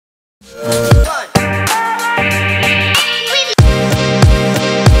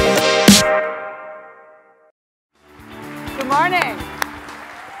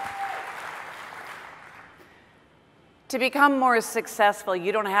become more successful,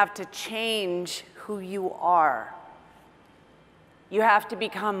 you don't have to change who you are. You have to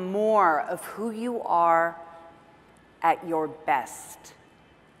become more of who you are at your best.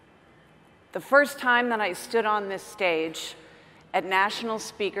 The first time that I stood on this stage at National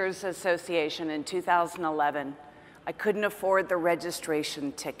Speakers Association in 2011, I couldn't afford the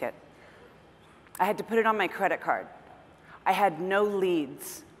registration ticket. I had to put it on my credit card. I had no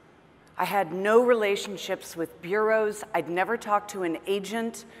leads. I had no relationships with bureaus. I'd never talked to an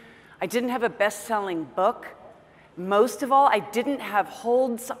agent. I didn't have a best-selling book. Most of all, I didn't have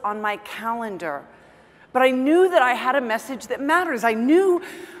holds on my calendar. But I knew that I had a message that matters. I knew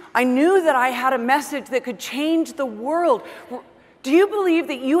that I had a message that could change the world. Do you believe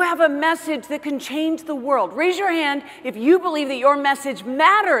that you have a message that can change the world? Raise your hand if you believe that your message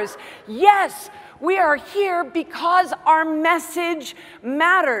matters. Yes, we are here because our message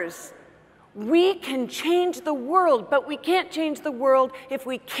matters. We can change the world, but we can't change the world if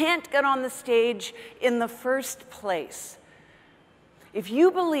we can't get on the stage in the first place. If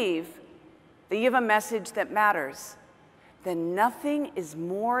you believe that you have a message that matters, then nothing is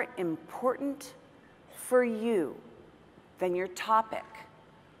more important for you than your topic.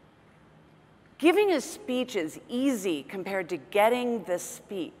 Giving a speech is easy compared to getting the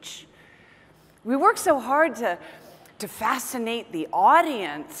speech. We work so hard to fascinate the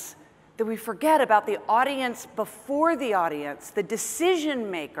audience that we forget about the audience before the audience, the decision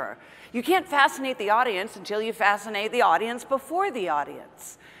maker. You can't fascinate the audience until you fascinate the audience before the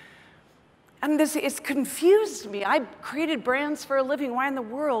audience. And this has confused me. I created brands for a living. Why in the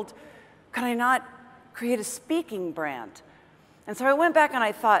world could I not create a speaking brand? And so I went back and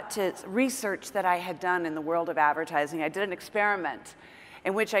I thought to research that I had done in the world of advertising. I did an experiment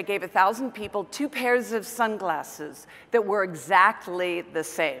in which I gave 1,000 people 2 pairs of sunglasses that were exactly the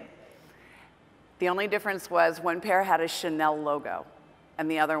same. The only difference was one pair had a Chanel logo and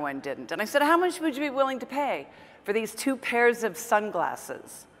the other one didn't. And I said, how much would you be willing to pay for these 2 pairs of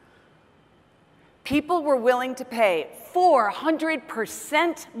sunglasses? People were willing to pay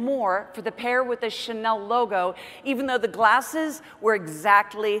 400% more for the pair with the Chanel logo, even though the glasses were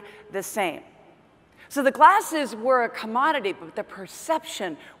exactly the same. So the glasses were a commodity, but the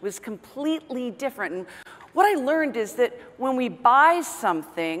perception was completely different. And what I learned is that when we buy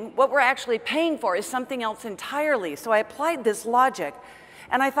something, what we're actually paying for is something else entirely. So I applied this logic.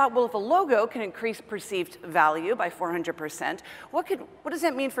 And I thought, well, if a logo can increase perceived value by 400%, what does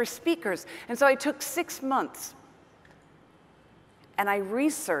that mean for speakers? And so I took 6 months, and I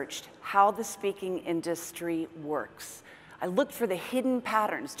researched how the speaking industry works. I looked for the hidden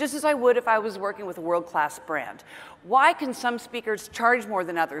patterns, just as I would if I was working with a world-class brand. Why can some speakers charge more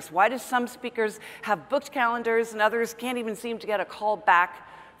than others? Why do some speakers have booked calendars and others can't even seem to get a call back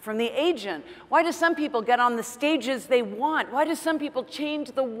from the agent? Why do some people get on the stages they want? Why do some people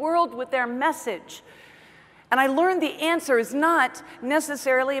change the world with their message? And I learned the answer is not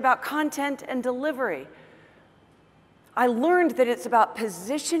necessarily about content and delivery. I learned that it's about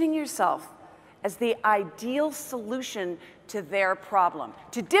positioning yourself as the ideal solution to their problem,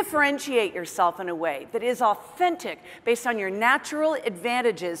 to differentiate yourself in a way that is authentic based on your natural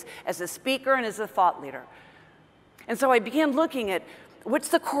advantages as a speaker and as a thought leader. And so I began looking at what's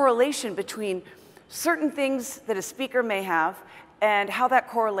the correlation between certain things that a speaker may have and how that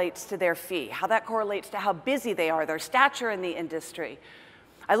correlates to their fee, how that correlates to how busy they are, their stature in the industry.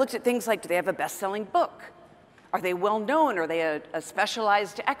 I looked at things like, do they have a best-selling book? Are they well-known? Are they a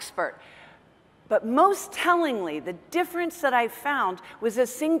specialized expert? But most tellingly, the difference that I found was a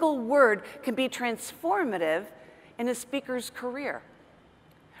single word can be transformative in a speaker's career.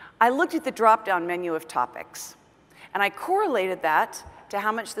 I looked at the drop-down menu of topics, and I correlated that to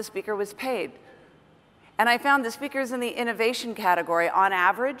how much the speaker was paid. And I found the speakers in the innovation category, on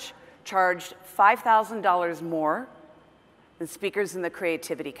average, charged $5,000 more than speakers in the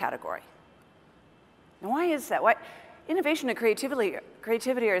creativity category. Now, why is that? Why? Innovation and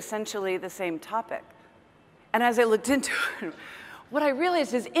creativity are essentially the same topic. And as I looked into it, what I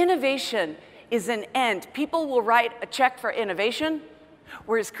realized is innovation is an end. People will write a check for innovation,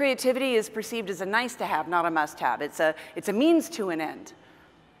 whereas creativity is perceived as a nice-to-have, not a must-have. It's a means to an end.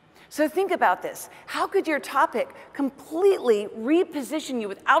 So think about this. How could your topic completely reposition you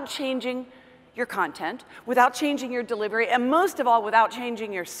without changing your content, without changing your delivery, and most of all, without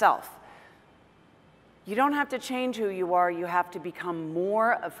changing yourself? You don't have to change who you are. You have to become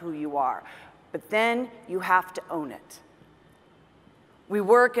more of who you are. But then you have to own it. We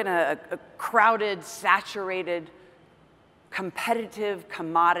work in a crowded, saturated, competitive,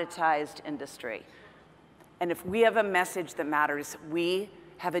 commoditized industry. And if we have a message that matters, we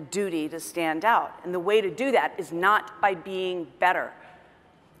have a duty to stand out. And the way to do that is not by being better.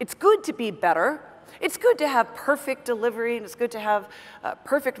 It's good to be better. It's good to have perfect delivery, and it's good to have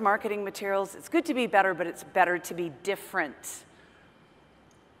perfect marketing materials. It's good to be better, but it's better to be different.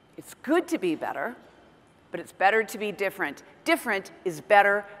 It's good to be better, but it's better to be different. Different is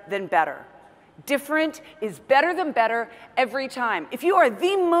better than better. Different is better than better every time. If you are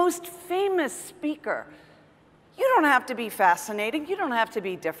the most famous speaker, you don't have to be fascinating. You don't have to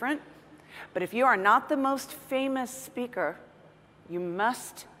be different. But if you are not the most famous speaker, you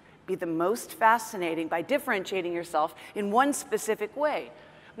must be the most fascinating by differentiating yourself in one specific way.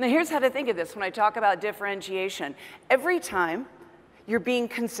 Now, here's how to think of this when I talk about differentiation. Every time you're being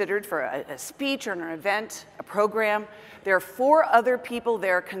considered for a speech or an event, a program, there are 4 other people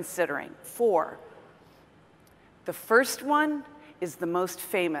they're considering. 4. The first one is the most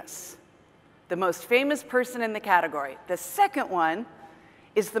famous person in the category. The second one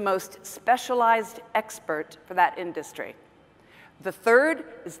is the most specialized expert for that industry. The third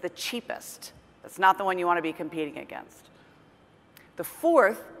is the cheapest. That's not the one you want to be competing against. The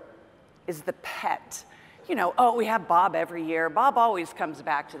fourth is the pet. You know, oh, we have Bob every year. Bob always comes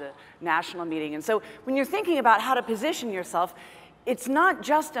back to the national meeting. And so when you're thinking about how to position yourself, it's not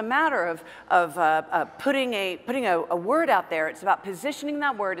just a matter of putting a word out there. It's about positioning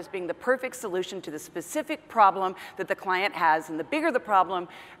that word as being the perfect solution to the specific problem that the client has. And the bigger the problem,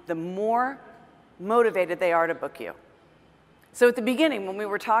 the more motivated they are to book you. So at the beginning, when we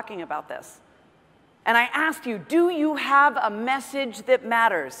were talking about this, and I asked you, do you have a message that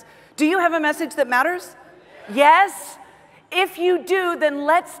matters? Do you have a message that matters? Yes? If you do, then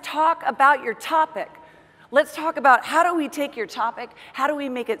let's talk about your topic. Let's talk about how do we take your topic, how do we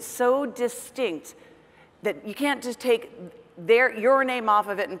make it so distinct that you can't just take your name off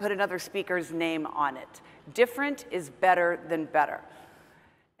of it and put another speaker's name on it. Different is better than better.